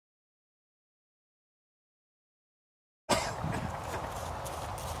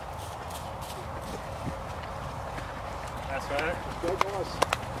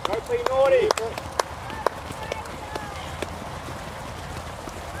P Norty.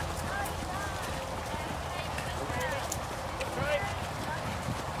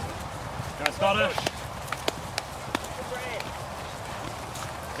 Go Scottish.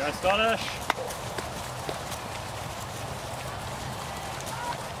 Go Scottish.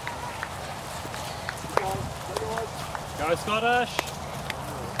 Go Scottish.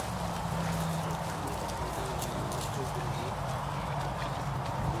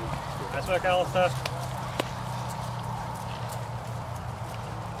 Nice work, Alistair.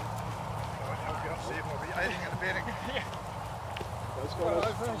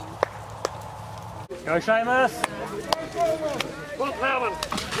 Go Seamus.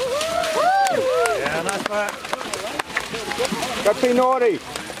 Yeah, nice work. Go P Norty.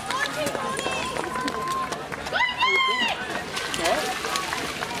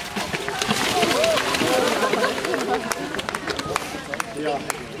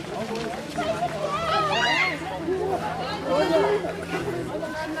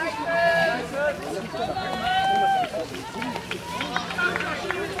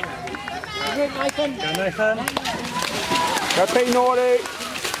 Nathan. Go Nathan. Go P Norty.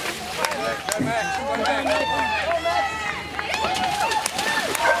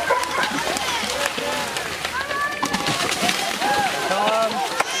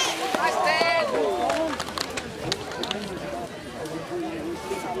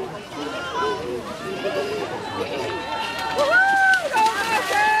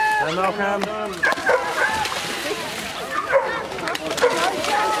 Malcolm.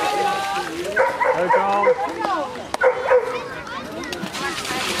 Go goal.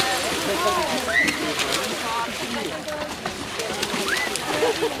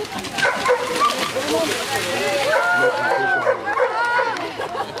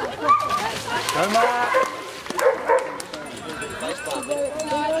 Go Mark.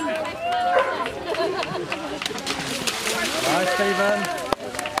 Nice Stephen.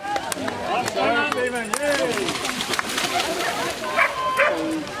 Stephen, yay!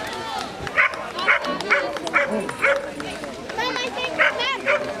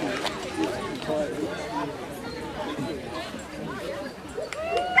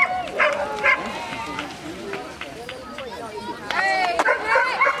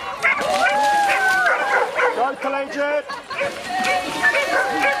 Go Collegiate!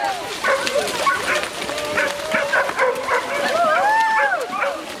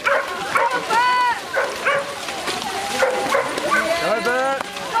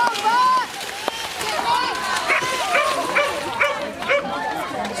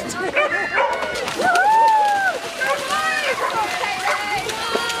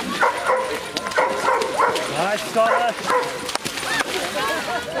 Nice Scottish.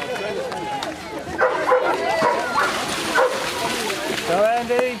 Go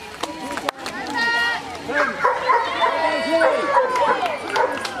Andy.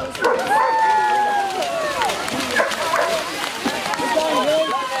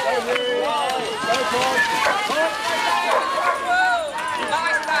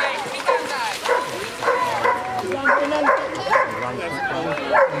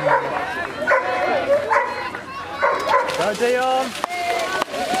 Go Dion!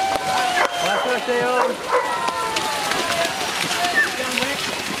 Nice work, Dion!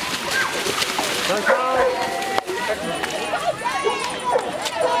 Go Carl!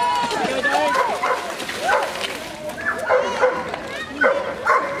 Go Dave!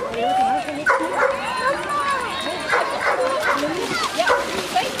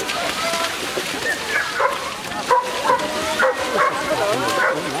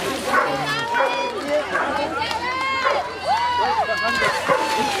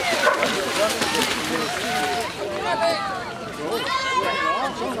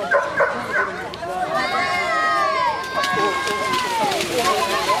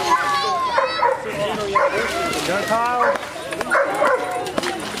 Go Kyle!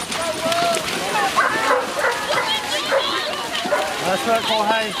 Nice work,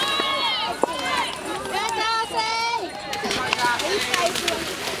 Jorge!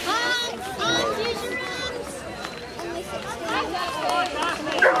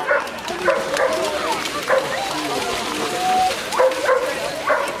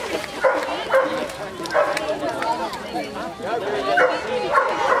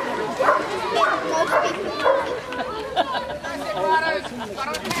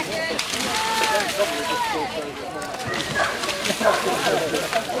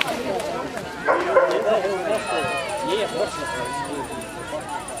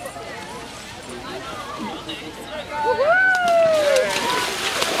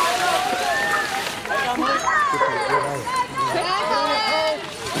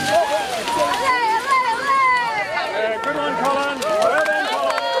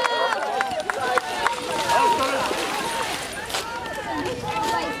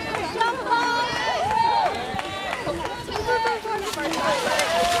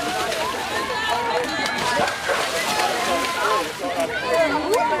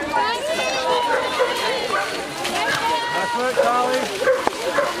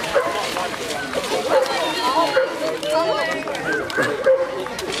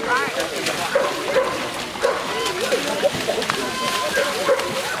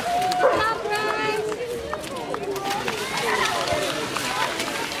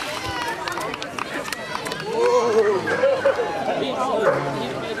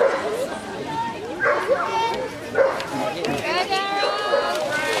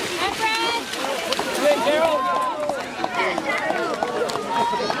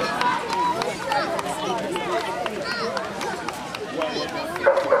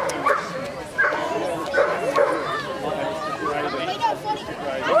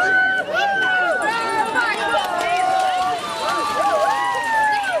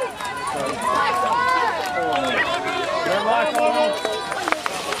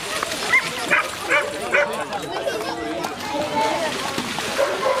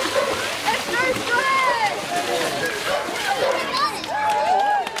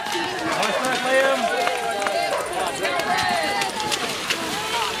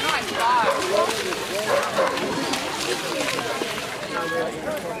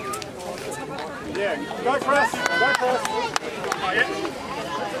 Yeah, go press. Go press. Oh, yeah.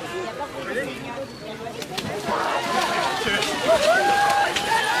 Ready?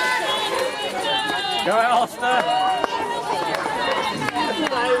 Go, Alistair.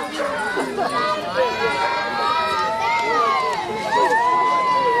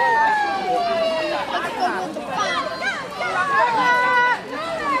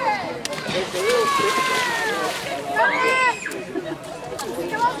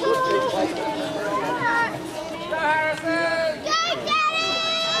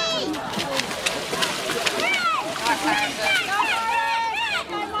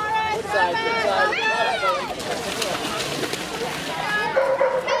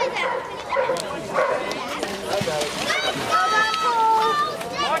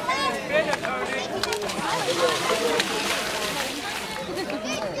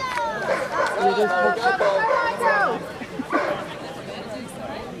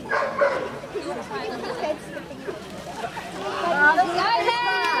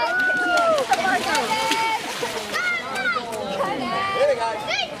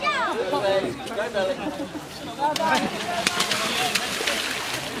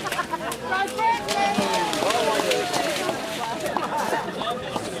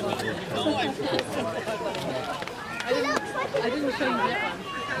 I didn't change that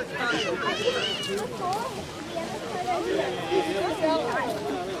one.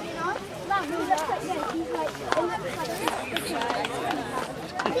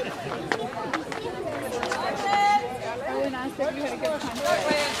 Really nice that you had a good time.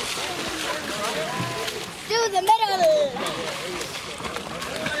 Do the middle.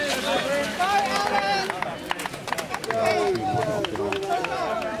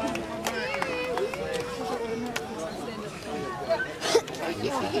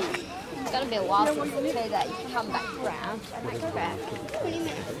 It's got to be a while since you say that. You can come back round. I might go back. 20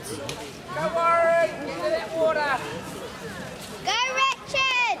 minutes. Don't worry, into that water. Go,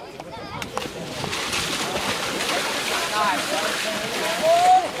 Richard!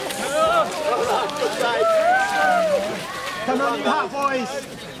 Come on, you hot boys.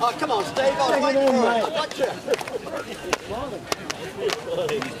 Oh, come on, Steve. I'll wait for it. I got you. Mom,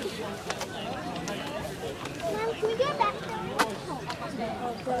 can we go back?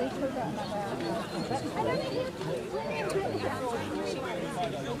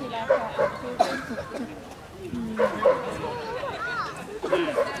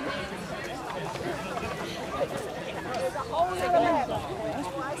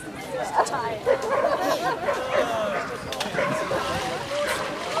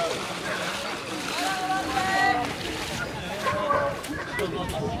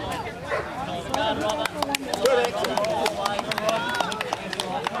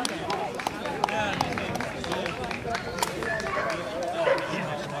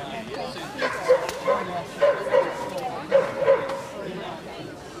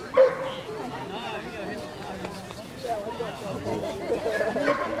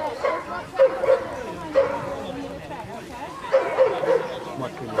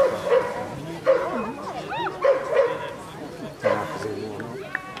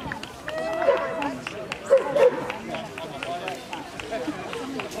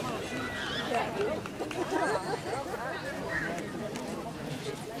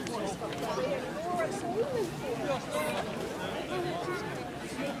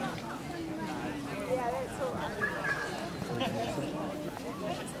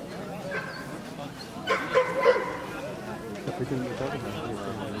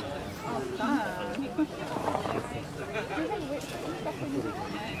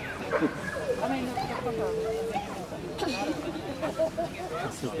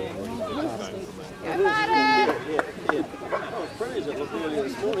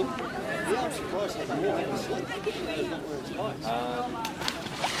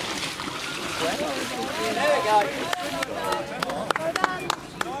 There we go.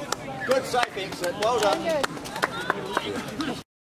 Good safe exit. Well done.